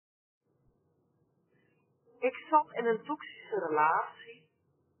Ik zat in een toxische relatie,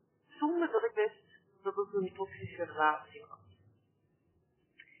 zonder dat ik wist dat het een toxische relatie was.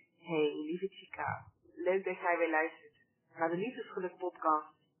 Hey, lieve chica, leuk dat jij weer luistert naar de Liefdesgeluk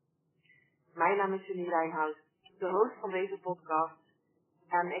podcast. Mijn naam is Cindy, de host van deze podcast.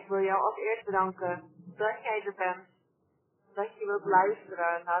 En ik wil jou als eerst bedanken dat jij er bent, dat je wilt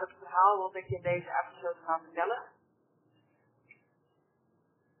luisteren naar het verhaal wat ik in deze episode ga vertellen.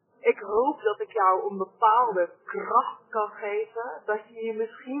 Ik hoop dat ik jou een bepaalde kracht kan geven, dat je je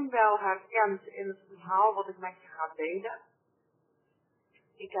misschien wel herkent in het verhaal wat ik met je ga delen.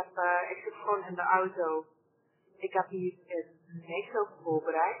 Ik zit gewoon in de auto. Ik heb hier niks over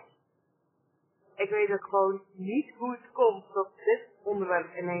voorbereid. Ik weet ook gewoon niet hoe het komt dat dit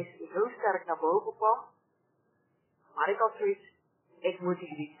onderwerp ineens zo sterk naar boven kwam. Maar ik had zoiets, ik moet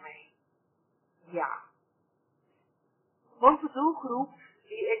hier iets mee. Ja. Want de doelgroep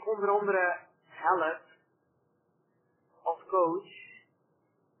die ik onder andere help als coach,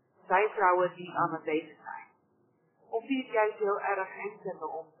 zijn vrouwen die aan het daten zijn. Of die het juist heel erg eng vinden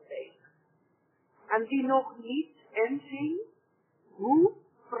om te daten. En die nog niet inzien hoe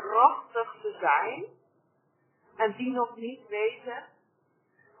prachtig ze zijn. En die nog niet weten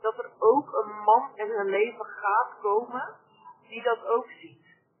dat er ook een man in hun leven gaat komen die dat ook ziet.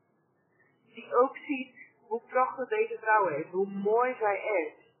 Die ook ziet hoe prachtig deze vrouw is, hoe mooi zij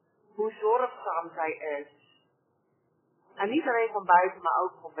is, hoe zorgzaam zij is. En niet alleen van buiten, maar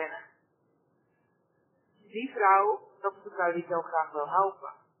ook van binnen. Die vrouw, dat is de vrouw die ik heel graag wil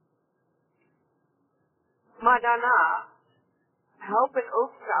helpen. Maar daarna help ik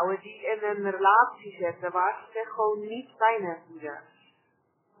ook vrouwen die in een relatie zitten waar ze zich gewoon niet fijn in voelen.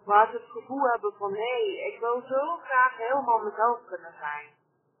 Waar ze het gevoel hebben van, hé, ik wil zo graag helemaal mezelf kunnen zijn.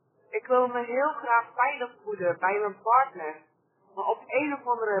 Ik wil me heel graag veilig voelen bij mijn partner. Maar op een of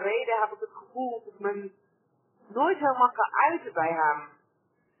andere reden heb ik het gevoel dat ik me nooit helemaal kan uiten bij hem.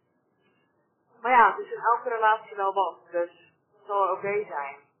 Maar ja, het is in elke relatie wel wat, dus het zal oké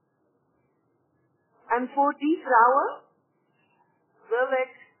zijn. En voor die vrouwen wil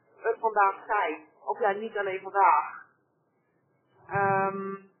ik er vandaag zijn. Of ja, niet alleen vandaag.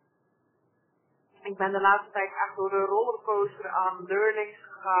 Ik ben de laatste tijd echt door een rollercoaster aan learnings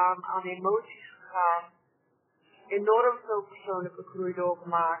gegaan, aan emoties gegaan. Enorm veel persoonlijke groei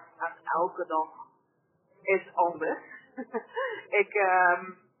doorgemaakt. En elke dag is anders.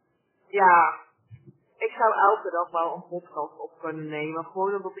 Ik zou elke dag wel een podcast op kunnen nemen.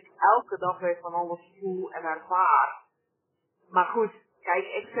 Gewoon omdat ik elke dag weer van alles voel en ervaar. Maar goed, kijk,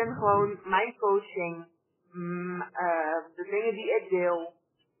 ik vind gewoon mijn coaching, de dingen die ik deel,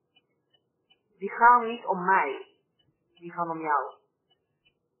 die gaan niet om mij. Die gaan om jou.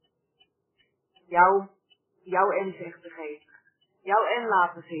 Jouw inzicht te geven. Jou in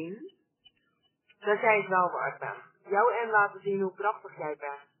laten zien dat jij het wel waard bent. Jou in laten zien hoe prachtig jij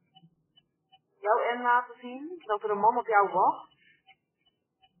bent. Jou in laten zien dat er een man op jou wacht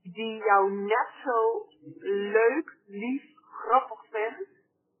die jou net zo leuk, lief, grappig vindt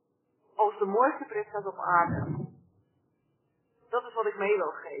als de mooiste prinses op aarde. Dat is wat ik mee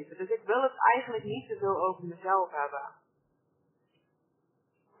wil geven. Dus ik wil het eigenlijk niet te veel over mezelf hebben.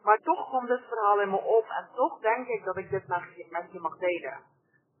 Maar toch komt dit verhaal in me op en toch denk ik dat ik dit met je mag delen.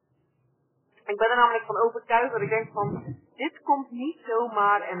 Ik ben er namelijk van overtuigd dat ik denk van, dit komt niet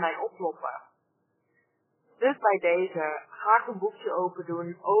zomaar in mij oploppen. Dus bij deze ga ik een boekje open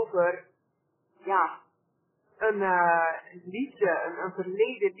doen over, een liefde, een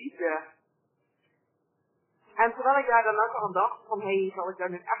verleden liefde. En terwijl ik daar dan ook aan dacht van, hé, zal ik daar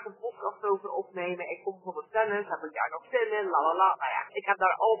nu echt een podcast over opnemen? Ik kom van de tennis, heb ik daar nog zin in? Lalala. Nou ja, ik heb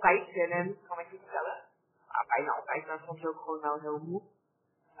daar altijd zin in, kan ik je vertellen. Nou, bijna altijd, maar soms ook gewoon wel heel moe.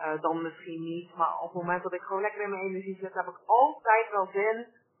 Dan misschien niet, maar op het moment dat ik gewoon lekker in mijn energie zit, heb ik altijd wel zin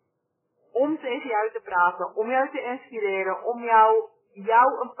om tegen jou te praten, om jou te inspireren, om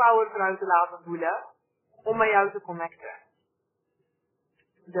jou een powervrouw te laten voelen, om met jou te connecten.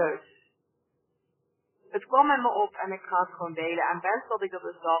 Dus het kwam in me op en ik ga het gewoon delen. En best dat ik dat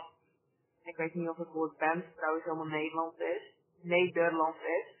dus dacht, ik weet niet of het woord best trouwens helemaal Nederlands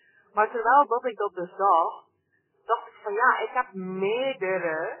is. Maar terwijl dat ik dat dus dacht ik van ja, ik heb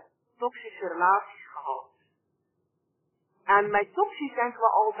meerdere toxische relaties gehad. En bij toxisch denken we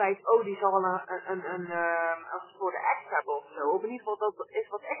altijd, oh die zal wel een soort ex hebben of zo. Of in ieder geval dat is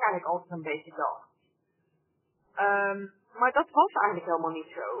wat ik eigenlijk altijd een beetje dacht. Maar dat was eigenlijk helemaal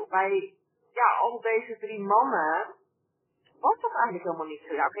niet zo. Bij al deze 3 mannen was dat eigenlijk helemaal niet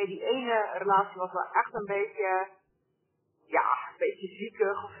zo. Ja, oké, die ene relatie was wel echt een beetje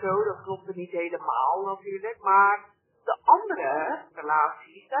ziekig of zo. Dat klopte niet helemaal natuurlijk. Maar de andere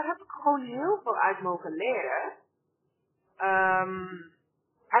relaties, daar heb ik gewoon heel veel uit mogen leren.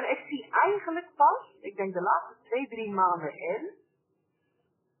 En ik zie eigenlijk pas, ik denk de laatste 2-3 maanden in,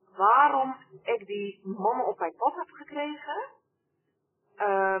 waarom ik die mannen op mijn pad heb gekregen.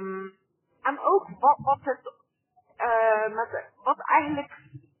 En ook wat eigenlijk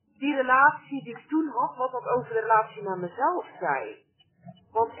die relatie die ik toen had, wat dat over de relatie met mezelf zei.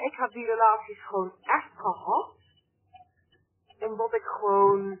 Want ik heb die relaties gewoon echt gehad, omdat ik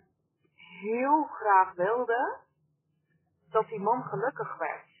gewoon heel graag wilde dat die man gelukkig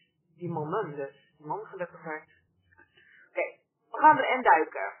werd. Die mannen dus. Die man gelukkig werd. Oké, we gaan erin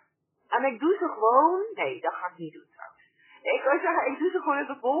duiken. En ik doe ze gewoon... Nee, dat ga ik niet doen trouwens. Ik wil zeggen, ik doe ze gewoon in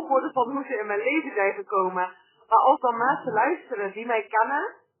de volgorde van hoe ze in mijn leven zijn gekomen. Maar als dan mensen luisteren die mij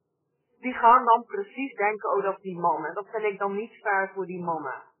kennen, die gaan dan precies denken, oh dat is die man. En dat vind ik dan niet fair voor die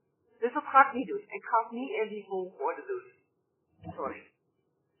mannen. Dus dat ga ik niet doen. Ik ga het niet in die volgorde doen. Sorry.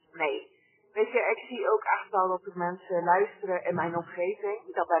 Nee. Weet je, ik zie ook echt wel dat er mensen luisteren in mijn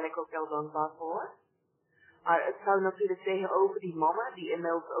omgeving. Daar ben ik ook heel dankbaar voor. Maar het zou natuurlijk tegenover die mannen, die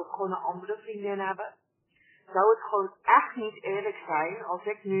inmiddels ook gewoon een andere vriendin hebben, zou het gewoon echt niet eerlijk zijn als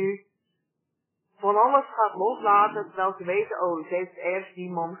ik nu van alles ga loslaten, terwijl ze weten, oh, ze heeft eerst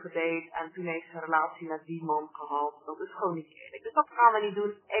die man gedate en toen heeft ze een relatie met die man gehad. Dat is gewoon niet eerlijk. Dus dat gaan we niet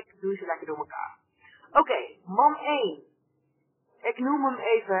doen. Ik doe ze lekker door elkaar. Oké, man 1. Ik noem hem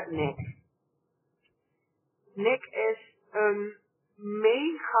even Nick. Nick is een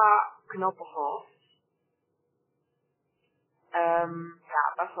mega knappe gast.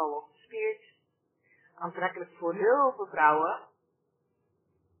 Ja, best wel wat gespierd. Aantrekkelijk voor heel veel vrouwen.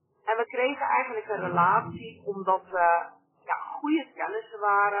 En we kregen eigenlijk een relatie omdat we goede kennissen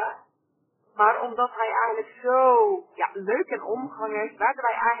waren. Maar omdat hij eigenlijk zo leuk in omgang is, werden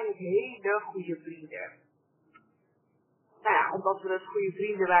wij eigenlijk hele goede vrienden. Nou ja, omdat we dus goede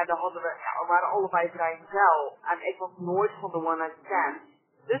vrienden werden, we waren allebei vrijgezel. En ik was nooit van de one night stand.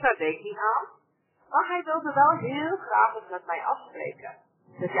 Dus daar deed ik niet aan. Maar hij wilde wel heel graag eens met mij afspreken.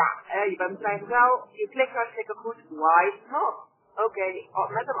 Dus je bent vrijgezel, je klikt hartstikke goed, why not? Oké,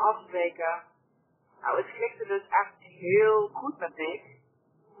 met hem afspreken. Nou, het klikte dus echt heel goed met Nick.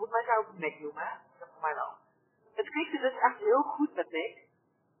 Volgens mij zou ik het Nick noemen, hè? Dat voor mij wel. Het klikte dus echt heel goed met Nick.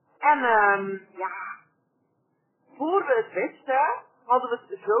 En voor we het wisten, hadden we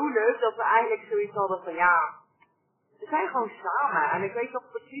het zo leuk dat we eigenlijk zoiets hadden van we zijn gewoon samen. En ik weet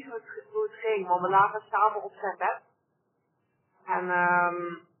nog precies hoe het ging, want we lagen samen op zijn bed. En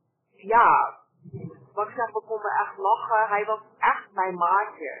wat ik zeg, we konden echt lachen. Hij was echt mijn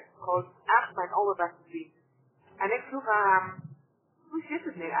maatje. Gewoon echt mijn allerbeste vriend. En ik vroeg aan hem, hoe zit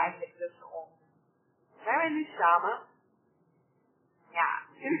het nu eigenlijk tussen ons? Zijn wij nu samen? Ja,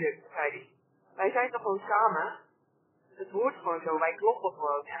 tuurlijk, zei hij. Wij zijn toch gewoon samen? Het hoort gewoon zo, wij kloppen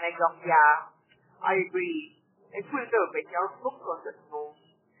gewoon. En ik dacht, I agree. Ik voel het ook, weet je wel, het klopt gewoon tussen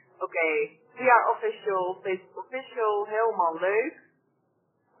ons. Oké, we are official, Facebook official, helemaal leuk.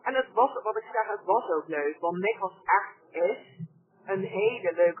 En het was, wat ik zeg, het was ook leuk, want Nick was is een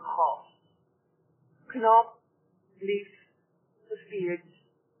hele leuke gast. Knap, lief, gespierd.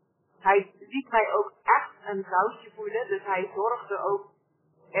 Hij liet mij ook echt een vrouwtje voelen, dus hij zorgde ook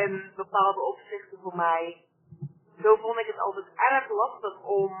in bepaalde opzichten voor mij. Zo vond ik het altijd erg lastig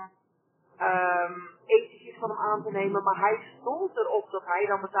om etentjes van hem aan te nemen, maar hij stond erop dat hij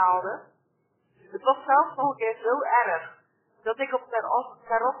dan betaalde. Het was zelfs nog een keer zo erg dat ik op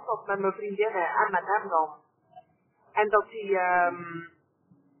terras zat met mijn vriendinnen en met hem dan. En dat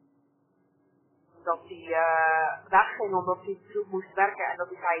hij wegging omdat hij vroeg moest werken en dat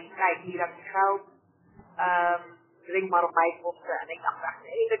hij zei, kijk, hier heb je geld, drink maar op mijn kosten. En ik dacht echt,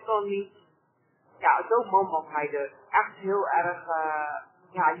 nee, dat kan niet. Ja, zo'n man was hij dus. Echt heel erg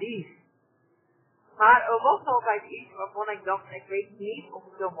lief. Maar er was altijd iets waarvan ik dacht, ik weet niet of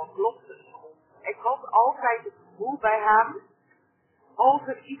het helemaal klopte. Ik had altijd het gevoel bij hem, als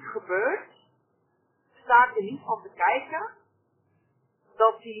er iets gebeurt, sta ik er niet van te kijken,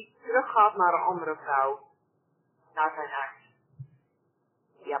 dat hij teruggaat naar een andere vrouw. Naar zijn ex.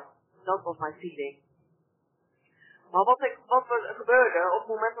 Ja, dat was mijn feeling. Maar wat er gebeurde, op het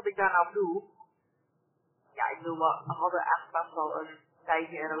moment dat ik daarna vroeg, we hadden echt best wel een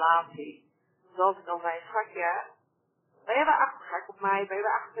tijdje een relatie. Zoals ik dan zei, schatje, ben je wel echt gek op mij? Ben je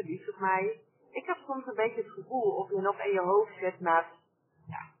wel echt verliefd op mij? Ik heb soms een beetje het gevoel of je nog in je hoofd zit met,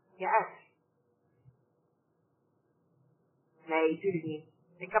 je ex. Nee, natuurlijk niet.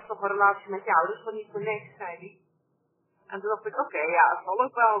 Ik heb toch een relatie met jou, dus toch niet voor niks, zei hij. En toen dacht ik, oké, dat zal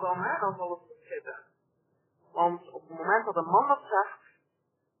ook wel dan, hè, dan zal het goed zitten. Want op het moment dat een man dat zegt,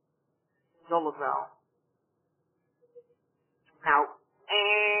 zal het wel. Nou,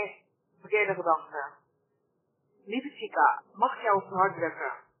 verkeerde gedachte. Lieve Chica, mag ik jou op het hart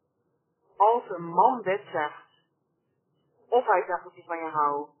drukken? Als een man dit zegt, of hij zegt dat hij van je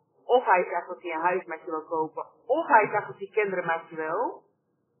houdt, of hij zegt dat hij een huis met je wil kopen, of hij zegt dat hij kinderen met je wil.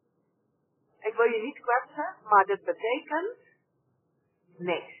 Ik wil je niet kwetsen, maar dit betekent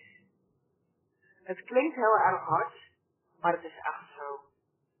niks. Het klinkt heel erg hard, maar het is echt zo.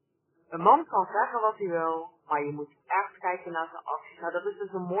 Een man kan zeggen wat hij wil, maar je moet echt kijken naar zijn acties. Nou, dat is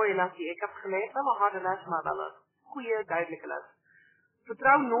dus een mooie les die ik heb geleerd. Wel een harde les, maar wel een goede, duidelijke les.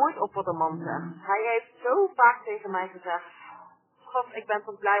 Vertrouw nooit op wat een man zegt. Hij heeft zo vaak tegen mij gezegd, schat, ik ben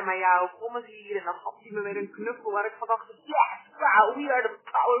toch blij met jou, kom eens hier. En dan gaf hij me weer een knuffel waar ik van dacht, yes, wow, we are the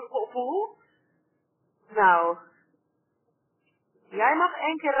power couple. Nou, jij mag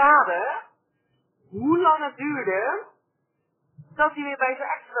 1 keer raden hoe lang het duurde dat hij weer bij zijn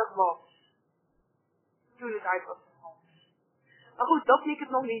ex terug was. Toen het uit was. Maar goed, dat zie ik het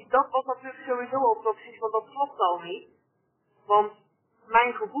nog niet. Dat was natuurlijk sowieso al toxisch, want dat klopt al niet. Want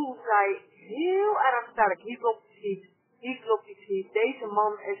mijn gevoel zei heel erg sterk, hier klopt iets niet, hier klopt iets niet. Deze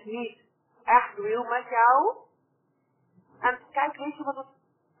man is niet echt real met jou. En kijk, weet je wat het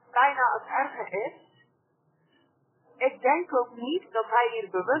bijna het erge is? Ik denk ook niet dat hij hier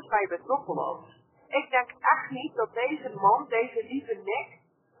bewust bij betrokken was. Ik denk echt niet dat deze man, deze lieve Nick,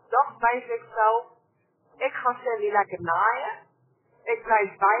 dacht bij zichzelf, ik ga Cindy lekker naaien. Ik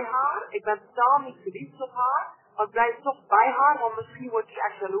blijf bij haar. Ik ben totaal niet verliefd op haar. Maar ik blijf toch bij haar, want misschien wordt hij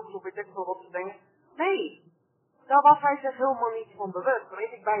echt jaloers of weet ik veel wat ze denken. Nee, daar was hij zich helemaal niet van bewust. Dat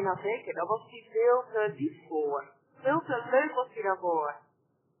weet ik bijna zeker. Daar was hij veel te lief voor. Veel te leuk was hij daarvoor.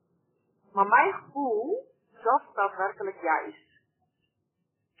 Maar mijn gevoel zat daadwerkelijk juist.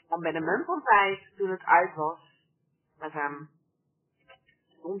 Want bij de munt van tijd, toen het uit was met hem,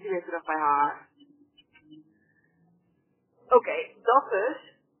 stond hij weer terug bij haar. Oké,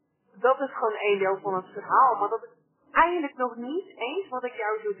 dat is gewoon een deel van het verhaal. Maar dat is eigenlijk nog niet eens wat ik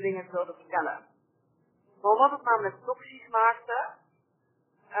jou zo dringend wilde vertellen. Want wat het namelijk toxisch maakte,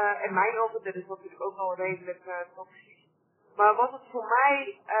 in mijn ogen, dit is natuurlijk ook wel redelijk toxisch. Maar wat het voor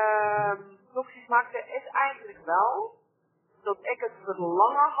mij toxisch maakte, is eigenlijk wel dat ik het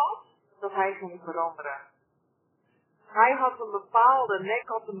verlangen had dat hij ging veranderen. Hij had een bepaalde, Nick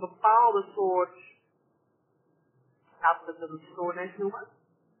had een bepaalde soort, laten we het een stoornis noemen.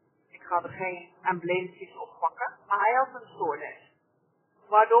 Ik ga er geen embleempjes op pakken, maar hij had een stoornis.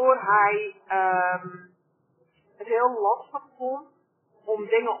 Waardoor hij het heel lastig vond om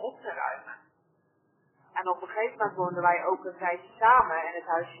dingen op te ruimen. En op een gegeven moment woonden wij ook een tijdje samen in het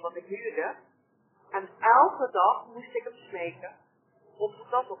huisje wat ik huurde. En elke dag moest ik hem smeken om zijn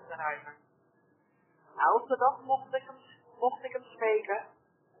tas op te ruimen. Elke dag mocht ik hem smeken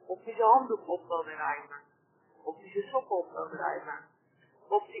of hij zijn handdoek op wilde ruimen. Of hij zijn sokken op wilde ruimen.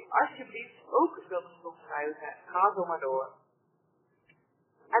 Of hij alsjeblieft ook eens wilde stofzuigen. Ga zo maar door.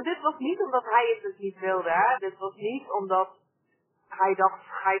 En dit was niet omdat hij het dus niet wilde. Hè? Dit was niet omdat hij dacht,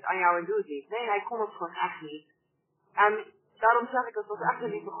 scheid aan jou en doe het niet. Nee, hij kon het gewoon echt niet. En daarom zeg ik, het was echt een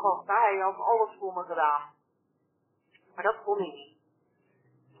lieve gast. Hij had alles voor me gedaan. Maar dat kon hij niet.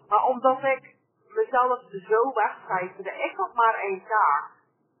 Maar omdat ik mezelf zo wegcijferde, ik had maar 1 taak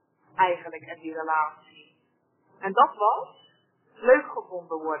eigenlijk in die relatie. En dat was leuk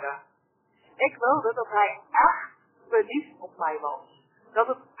gevonden worden. Ik wilde dat hij echt verliefd op mij was. Dat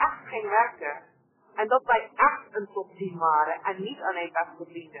het echt ging werken. En dat wij echt een top 10 waren en niet alleen beste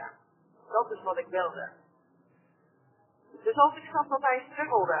vrienden. Dat is wat ik wilde. Dus als ik zag dat hij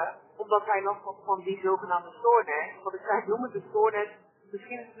struggelde, omdat hij nog wat van die zogenaamde stoornis, wat ik zei, noem het een stoornis,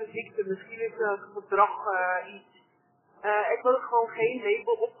 misschien is het een ziekte, misschien is het een gedrag iets. Ik wil er gewoon geen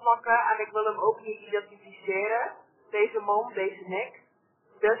label opplakken en ik wil hem ook niet identificeren. Deze man, deze Nick.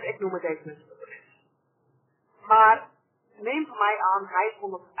 Dus ik noem het even een stoornis. Maar neem van mij aan, hij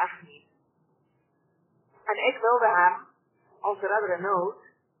vond het echt niet. En ik wilde hem, als redder in nood,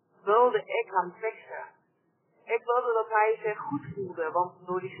 wilde ik hem fixen. Ik wilde dat hij zich goed voelde, want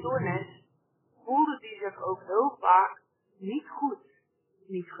door die stoornis voelde hij zich ook heel vaak niet goed,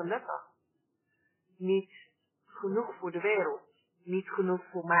 niet gelukkig, niet genoeg voor de wereld, niet genoeg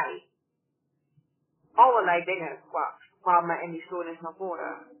voor mij. Allerlei dingen kwamen in die stoornis naar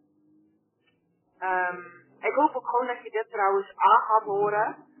voren. Ik hoop ook gewoon dat je dit trouwens aan gaat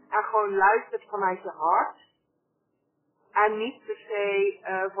horen en gewoon luistert vanuit je hart. En niet per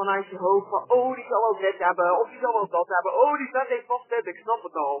se vanuit je hoofd van, oh die zal wel dit hebben, of die zal wel dat hebben, oh die vent heeft vast dit, ik snap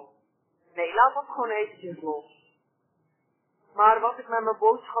het al. Nee, laat dat gewoon eventjes los. Maar wat ik met mijn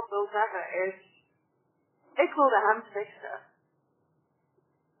boodschap wil zeggen is, ik wilde hem fixen.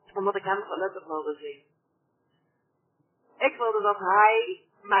 Omdat ik hem gelukkig wilde zien. Ik wilde dat hij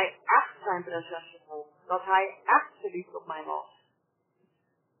mij echt zijn prinsesje vond. Dat hij echt verliefd op mij was.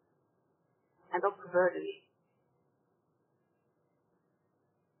 En dat gebeurde niet.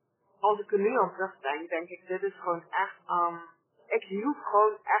 Als ik er nu aan terugdenk, denk ik, dit is gewoon echt ik hield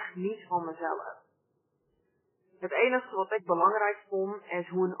gewoon echt niet van mezelf. Het enige wat ik belangrijk vond, is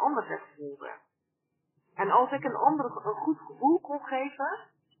hoe een ander zich voelde. En als ik een ander een goed gevoel kon geven,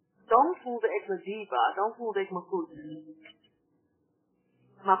 dan voelde ik me diva, dan voelde ik me goed.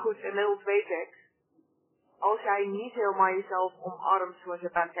 Maar goed, inmiddels weet ik, als jij niet helemaal jezelf omarmt zoals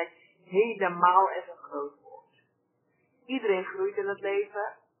je bent, kijk, helemaal is een groot woord. Iedereen groeit in het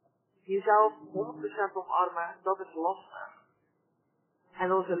leven. Jezelf 100% omarmen, dat is lastig. En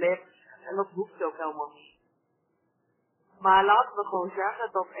dat is een levensles. En dat hoeft ook helemaal niet. Maar laten we gewoon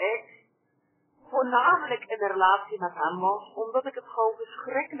zeggen dat ik voornamelijk in een relatie met hem was, omdat ik het gewoon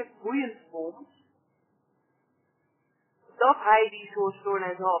verschrikkelijk boeiend vond dat hij die soort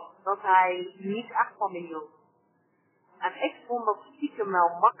stoornis had. Dat hij niet echt van me hield. En ik vond dat stiekem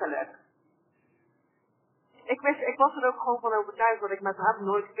wel makkelijk. Ik was er ook gewoon van overtuigd dat ik met hem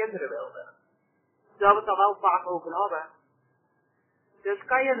nooit kinderen wilde. Terwijl we het daar wel vaak over hadden. Dus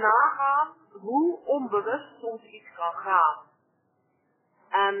kan je nagaan hoe onbewust soms iets kan gaan.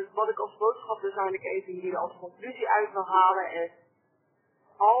 En wat ik als boodschap dus eigenlijk even hier als conclusie uit wil halen is,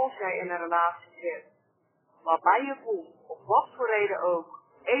 als jij in een relatie zit, waarbij je voelt, op wat voor reden ook,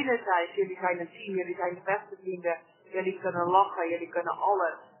 enerzijds, jullie zijn een team, jullie zijn de beste vrienden, jullie kunnen lachen, jullie kunnen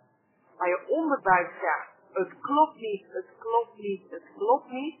alles. Maar je onderbuik zegt, het klopt niet, het klopt niet, het klopt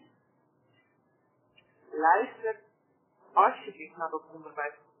niet. Luister alsjeblieft naar dat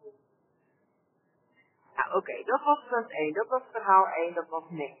onderbuikgevoel. Nou oké, dat was punt 1, dat was verhaal 1, dat was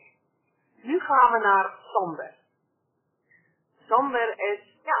niks. Nu gaan we naar Sander. Sander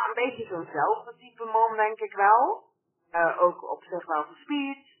is ja, een beetje zo'nzelfde type man, denk ik wel. Ook op zich wel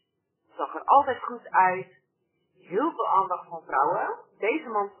gespierd. Zag er altijd goed uit. Heel veel aandacht van vrouwen. Deze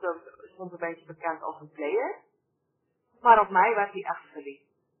man stond een beetje bekend als een player. Maar op mij werd hij echt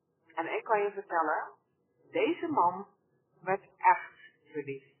verliefd. En ik kan je vertellen, deze man werd echt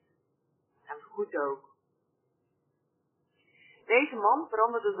verliefd. En goed ook. Deze man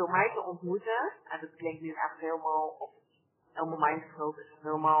veranderde door mij te ontmoeten. En dat klinkt nu echt helemaal mijn schuld is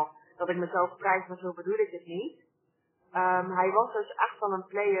helemaal dat ik mezelf prijs, maar zo bedoel ik het niet. Hij was dus echt wel een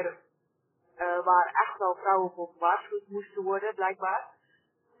player waar echt wel vrouwen voor gewaarschuwd moesten worden, blijkbaar.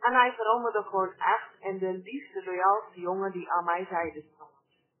 En hij veranderde gewoon echt in de liefste, loyaalste jongen die aan mijn zijde stond.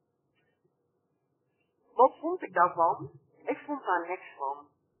 Wat vond ik daarvan? Ik vond daar niks van.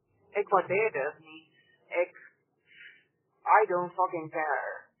 Ik waardeerde het niet. I don't fucking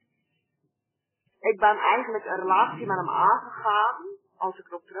care. Ik ben eigenlijk een relatie met hem aangegaan, als ik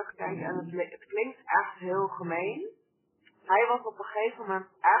erop terugdenk, en het klinkt echt heel gemeen. Hij was op een gegeven moment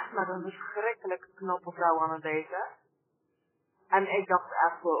echt met een verschrikkelijk knappe vrouw aan het daten. En ik dacht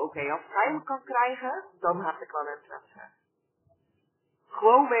echt wel, oké, als hij me kan krijgen, dan heb ik wel interesse.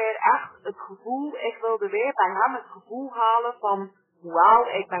 Gewoon weer echt het gevoel, ik wilde weer bij hem het gevoel halen van, wauw,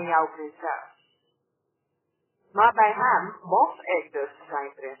 ik ben jouw prinses. Maar bij hem was ik dus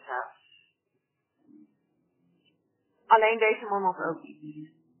zijn prinses. Alleen deze man had ook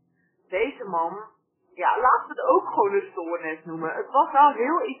iets. Deze man, ja, laten we het ook gewoon een stoornis noemen. Het was wel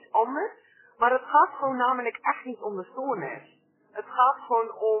heel iets anders, maar het gaat gewoon namelijk echt niet om de stoornis. Het gaat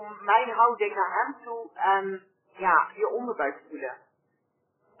gewoon om mijn houding naar hem toe en ja, je onderbuik voelen.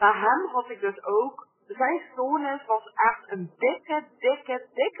 Bij hem had ik dus ook, zijn stoornis was echt een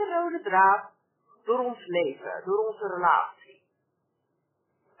dikke rode draad door ons leven, door onze relatie.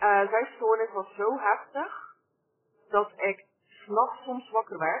 Zijn stoornis was zo heftig dat ik 's nachts soms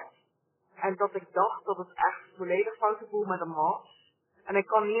wakker werd en dat ik dacht dat het echt volledig foute boel met hem was. En ik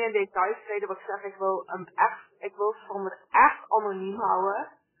kan niet in details treden wat ik zeg, ik wil Sander echt anoniem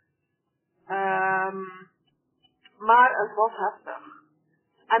houden. Maar het was heftig.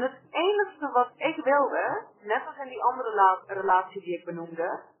 En het enige wat ik wilde, net als in die andere relatie die ik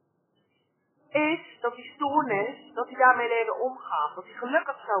benoemde, is dat die stoornis, dat hij daarmee leerde omgaan. Dat hij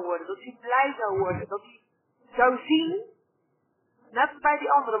gelukkig zou worden, dat hij blij zou worden, dat hij zou zien, net als bij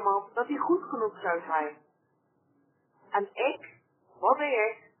die andere man, dat hij goed genoeg zou zijn. En wat deed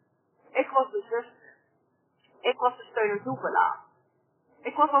ik? Ik was de zus. Ik was de steun en toeverlaat.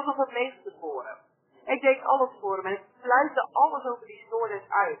 Ik was alsof het leefde voor hem. Ik deed alles voor hem en ik fluitte alles over die stoornis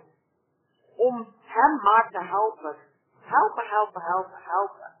uit. Om hem maar te helpen.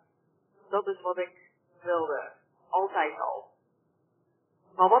 Helpen. Dat is wat ik wilde. Altijd al.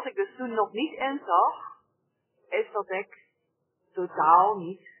 Maar wat ik dus toen nog niet inzag, is dat ik totaal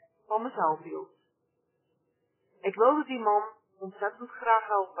niet van mezelf hield. Ik wilde die man ontzettend graag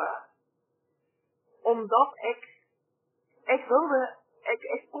helpen. Omdat ik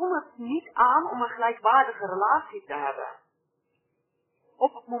kon het niet aan om een gelijkwaardige relatie te hebben.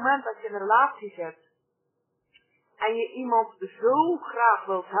 Op het moment dat je in een relatie zit en je iemand zo graag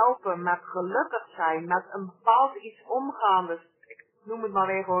wilt helpen met gelukkig zijn, met een bepaald iets omgaan, dus ik noem het maar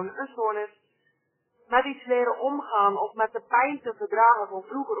weer gewoon een stoornis, met iets leren omgaan of met de pijn te verdragen van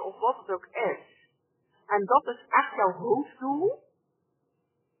vroeger of wat het ook is. En dat is echt jouw hoofddoel.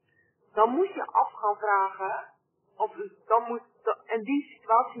 Dan moet je af gaan vragen, in die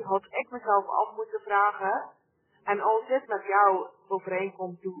situatie had ik mezelf af moeten vragen. En als dit met jou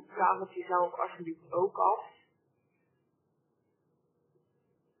overeenkomt, vraag het jezelf alsjeblieft ook af.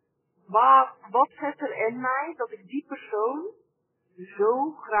 Wat zit er in mij dat ik die persoon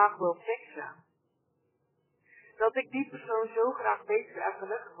zo graag wil fixen? Dat ik die persoon zo graag beter en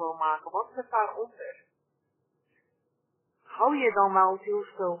gelukkig wil maken. Wat zit daaronder? Hou je dan wel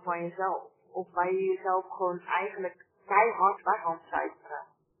zielsveel van jezelf? Of ben je jezelf gewoon eigenlijk keihard weg aan het cijferen?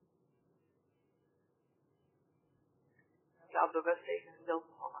 Ik zou bewust even stil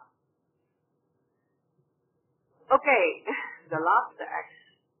vallen. Oké, de laatste ex.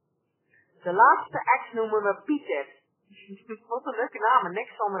 De laatste ex noemen we Pieter. Wat een leuke naam,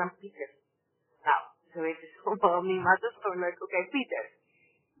 niks anders dan Pieter. Nou, zo weet het allemaal niet, maar het is gewoon leuk. Oké, Pieter.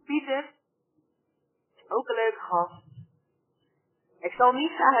 Pieter, ook een leuke gast. Ik zal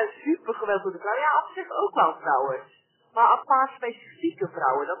niet zeggen super geweldige vrouw. Ja, op zich ook wel trouwens. Maar een paar specifieke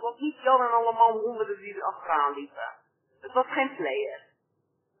vrouwen. Dat was niet Jan en allemaal honderden die er achteraan liepen. Het was geen player.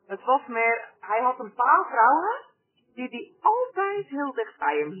 Het was meer, hij had een paar vrouwen die altijd heel dicht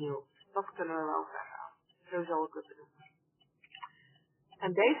bij hem hield. Dat kunnen we wel zeggen. Zo zal ik het doen.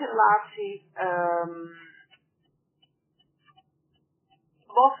 En deze relatie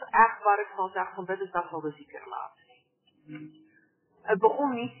was echt waar ik van zeg van dit is best wel de zieke relatie. Het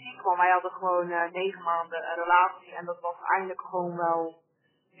begon niet ziek, want wij hadden gewoon 9 maanden een relatie en dat was eigenlijk gewoon wel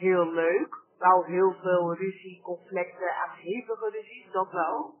heel leuk. Wel heel veel ruzie, conflicten en hevige ruzies, dat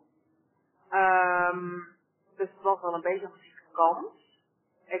wel. Dus het was wel een beetje een zieke kant.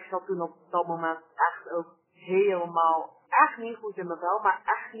 Ik zat toen op dat moment echt ook helemaal, echt niet goed in mijn vel, maar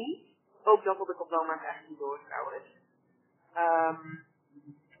echt niet. Ook dat had ik op dat moment echt niet door trouwens.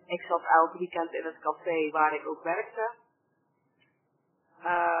 Ik zat elk weekend in het café waar ik ook werkte.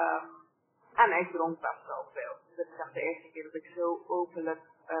 En ik dronk best wel veel. Dit is echt de eerste keer dat ik zo openlijk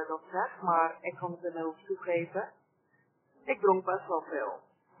dat zeg, maar ik kan het er heel toegeven. Ik dronk best wel veel.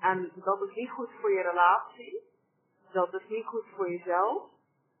 En dat is niet goed voor je relatie. Dat is niet goed voor jezelf.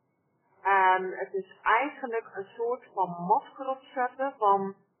 En het is eigenlijk een soort van masker opzetten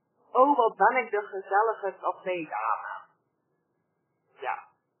van, oh wat ben ik de gezellige café-dame. Ja,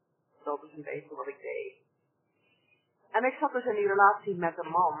 dat is een beetje wat ik deed. En ik zat dus in die relatie met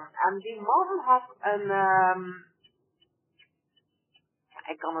een man. En die man had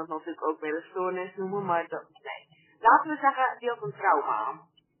ik kan het natuurlijk ook weer een stoornis noemen, maar nee. Laten we zeggen, die had een trauma.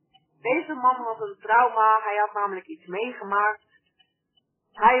 Deze man had een trauma, hij had namelijk iets meegemaakt.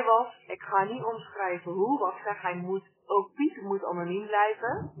 Hij was, ik ga niet omschrijven hoe, wat ik zeg, ook Pieter moet anoniem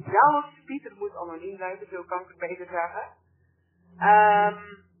blijven. Zelfs Pieter moet anoniem blijven, zo kan ik het beter zeggen.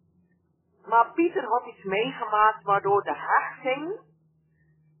 Maar Pieter had iets meegemaakt waardoor de hechting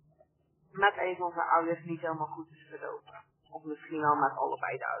met een van zijn ouders niet helemaal goed is verlopen. Of misschien wel met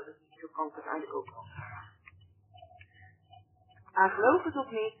allebei de ouders. Zo kan ik het eigenlijk ook wel zeggen. En geloof het of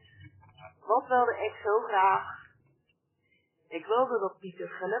niet, wat wilde ik zo graag? Ik wilde dat Pieter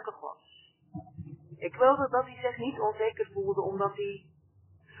gelukkig was. Ik wilde dat hij zich niet onzeker voelde omdat hij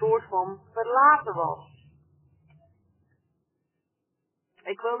soort van verlaten was.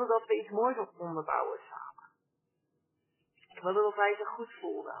 Ik wilde dat we iets moois op konden bouwen samen. Ik wilde dat hij zich goed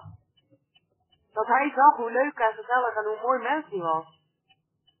voelde. Dat hij zag hoe leuk en gezellig en hoe mooi mens hij was.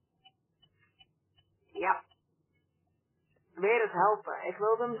 Ja. Weer het helpen. Ik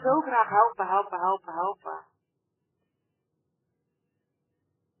wilde hem zo graag helpen.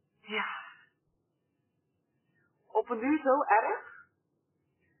 Ja. Op een duur zo erg,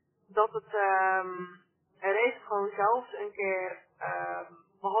 dat het, er is gewoon zelfs een keer,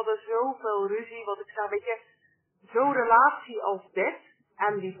 we hadden zoveel ruzie, wat ik zei, weet je, zo'n relatie als dit,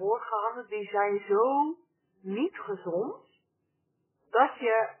 en die voorgaande, die zijn zo niet gezond, dat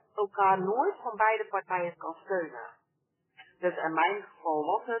je elkaar nooit van beide partijen kan steunen. Dus in mijn geval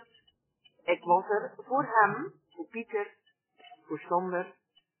was het, ik was er voor hem, voor Pieter, voor Sander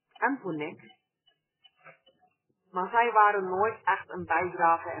en voor Nick. Maar zij waren nooit echt een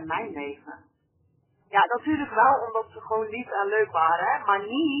bijdrage in mijn leven. Ja, natuurlijk wel omdat ze gewoon lief en leuk waren, hè? Maar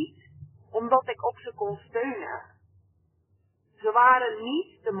niet omdat ik op ze kon steunen. Ze waren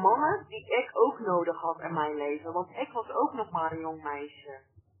niet de mannen die ik ook nodig had in mijn leven. Want ik was ook nog maar een jong meisje.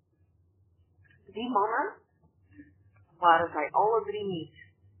 Die mannen waren zij alle drie niet.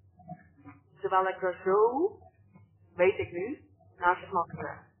 Terwijl ik er zo, weet ik nu, naar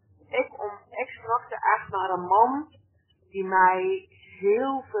snakte. Ik snakte echt naar een man die mij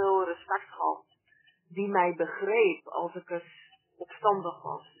heel veel respect gaf. Die mij begreep als ik eens opstandig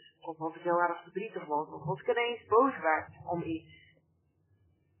was. Of als ik heel erg verdrietig was. Of als ik ineens boos werd om iets.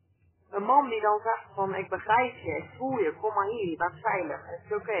 Een man die dan zegt van, ik begrijp je, ik voel je, kom maar hier, je bent veilig, het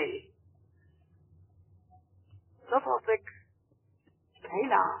is oké. Dat had ik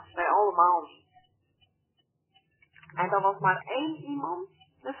helaas bij allemaal niet. En daar was maar één iemand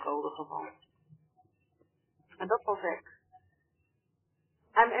de schuldige van. En dat was ik.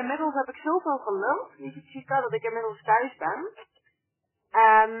 En inmiddels heb ik zoveel geloof, lieve Chica, dat ik inmiddels thuis ben.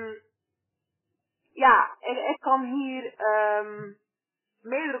 En ja, ik kan hier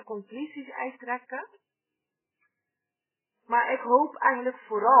meerdere conclusies uittrekken. Maar ik hoop eigenlijk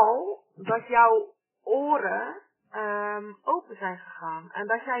vooral dat jouw oren open zijn gegaan. En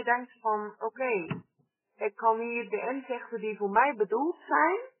dat jij denkt van, oké, ik kan hier de inzichten die voor mij bedoeld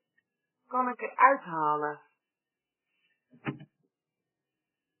zijn, kan ik eruit halen.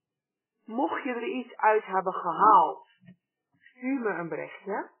 Mocht je er iets uit hebben gehaald, stuur me een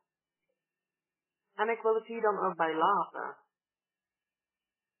berichtje. En ik wil het hier dan ook bij laten.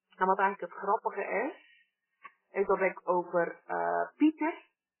 En wat eigenlijk het grappige is dat ik over Pieter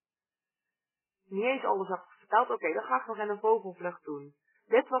niet eens alles heb verteld. Oké, dat ga ik nog in een vogelvlucht doen.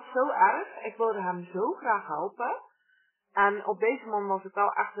 Dit was zo erg. Ik wilde hem zo graag helpen. En op deze man was ik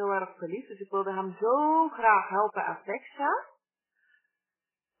wel echt heel erg verliefd. Dus ik wilde hem zo graag helpen en fixen.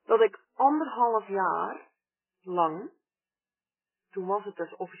 Dat ik 1,5 jaar lang, toen was het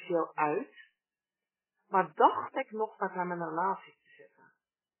dus officieel uit, maar dacht ik nog met hem in een relatie te zitten.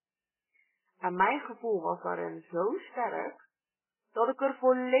 En mijn gevoel was daarin zo sterk, dat ik er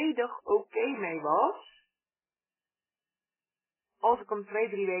volledig oké mee was, als ik hem 2-3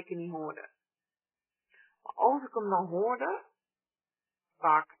 weken niet hoorde. Maar als ik hem dan hoorde,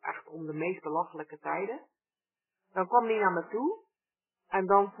 vaak echt om de meest belachelijke tijden, dan kwam hij naar me toe, en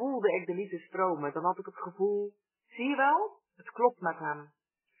dan voelde ik de liefde stromen. Dan had ik het gevoel, zie je wel, het klopt met hem.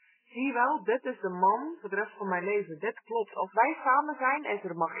 Zie je wel, dit is de man voor de rest van mijn leven. Dit klopt. Als wij samen zijn, is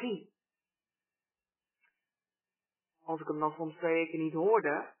er magie. Als ik hem dan soms 2 weken niet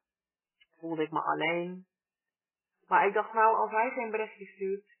hoorde, voelde ik me alleen. Maar ik dacht nou, als hij geen berichtje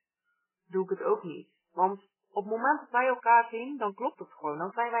stuurt, doe ik het ook niet. Want op het moment dat wij elkaar zien, dan klopt het gewoon.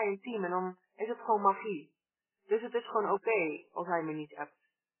 Dan zijn wij een team en dan is het gewoon magie. Dus het is gewoon oké als hij me niet appt.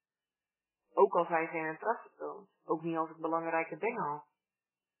 Ook als hij geen interesse toont. Ook niet als ik belangrijke dingen had.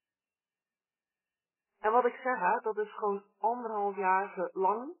 En wat ik zeg, hè, dat is gewoon 1,5 jaar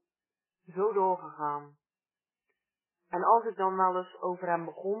lang zo doorgegaan. En als ik dan wel eens over hem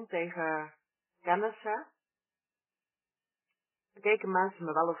begon tegen kennissen, dan keken mensen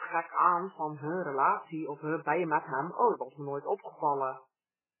me wel eens gek aan van hun relatie of ben je met hem? Oh, dat was me nooit opgevallen.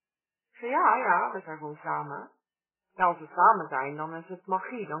 Ik zei ja, we zijn gewoon samen. Ja, als we samen zijn, dan is het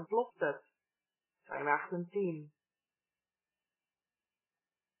magie, dan klopt het. Zijn we echt een team.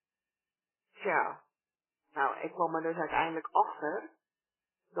 Tja, nou, ik kwam er dus uiteindelijk achter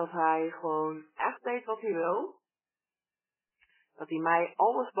dat hij gewoon echt deed wat hij wil. Dat hij mij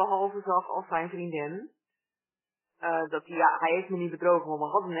alles behalve zag als zijn vriendin. Hij heeft me niet bedrogen, want we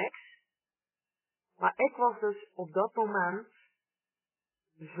hadden niks. Maar ik was dus op dat moment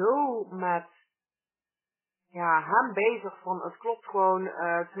zo met hem bezig van het klopt gewoon,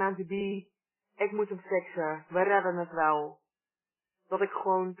 it's meant to be, ik moet hem fixen, we redden het wel. Dat ik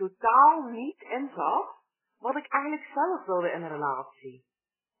gewoon totaal niet inzag wat ik eigenlijk zelf wilde in een relatie.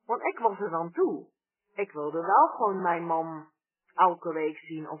 Want ik was er dan toe. Ik wilde wel gewoon mijn man elke week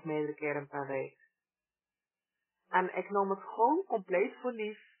zien of meerdere keren per week. En ik nam het gewoon compleet voor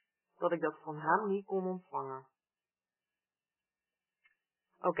lief dat ik dat van hem niet kon ontvangen.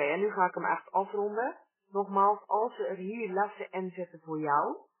 Oké, en nu ga ik hem echt afronden. Nogmaals, als er hier lessen in zitten voor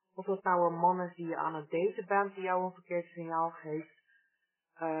jou, of dat nou een man is die je aan het daten bent, die jou een verkeerd signaal geeft,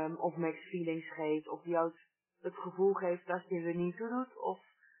 of mixed feelings geeft, of die jou het gevoel geeft dat je er niet toe doet, of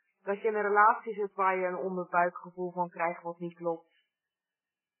dat je in een relatie zit waar je een onderbuikgevoel van krijgt wat niet klopt.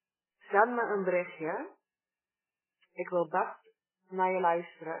 Zend me een berichtje. Ik wil best naar je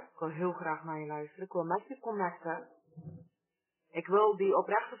luisteren. Ik wil heel graag naar je luisteren. Ik wil met je connecten. Ik wil die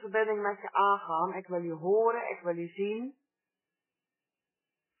oprechte verbinding met je aangaan. Ik wil je horen. Ik wil je zien.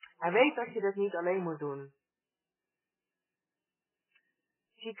 En weet dat je dit niet alleen moet doen.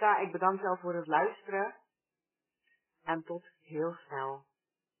 Chica, ik bedank jou voor het luisteren. En tot heel snel.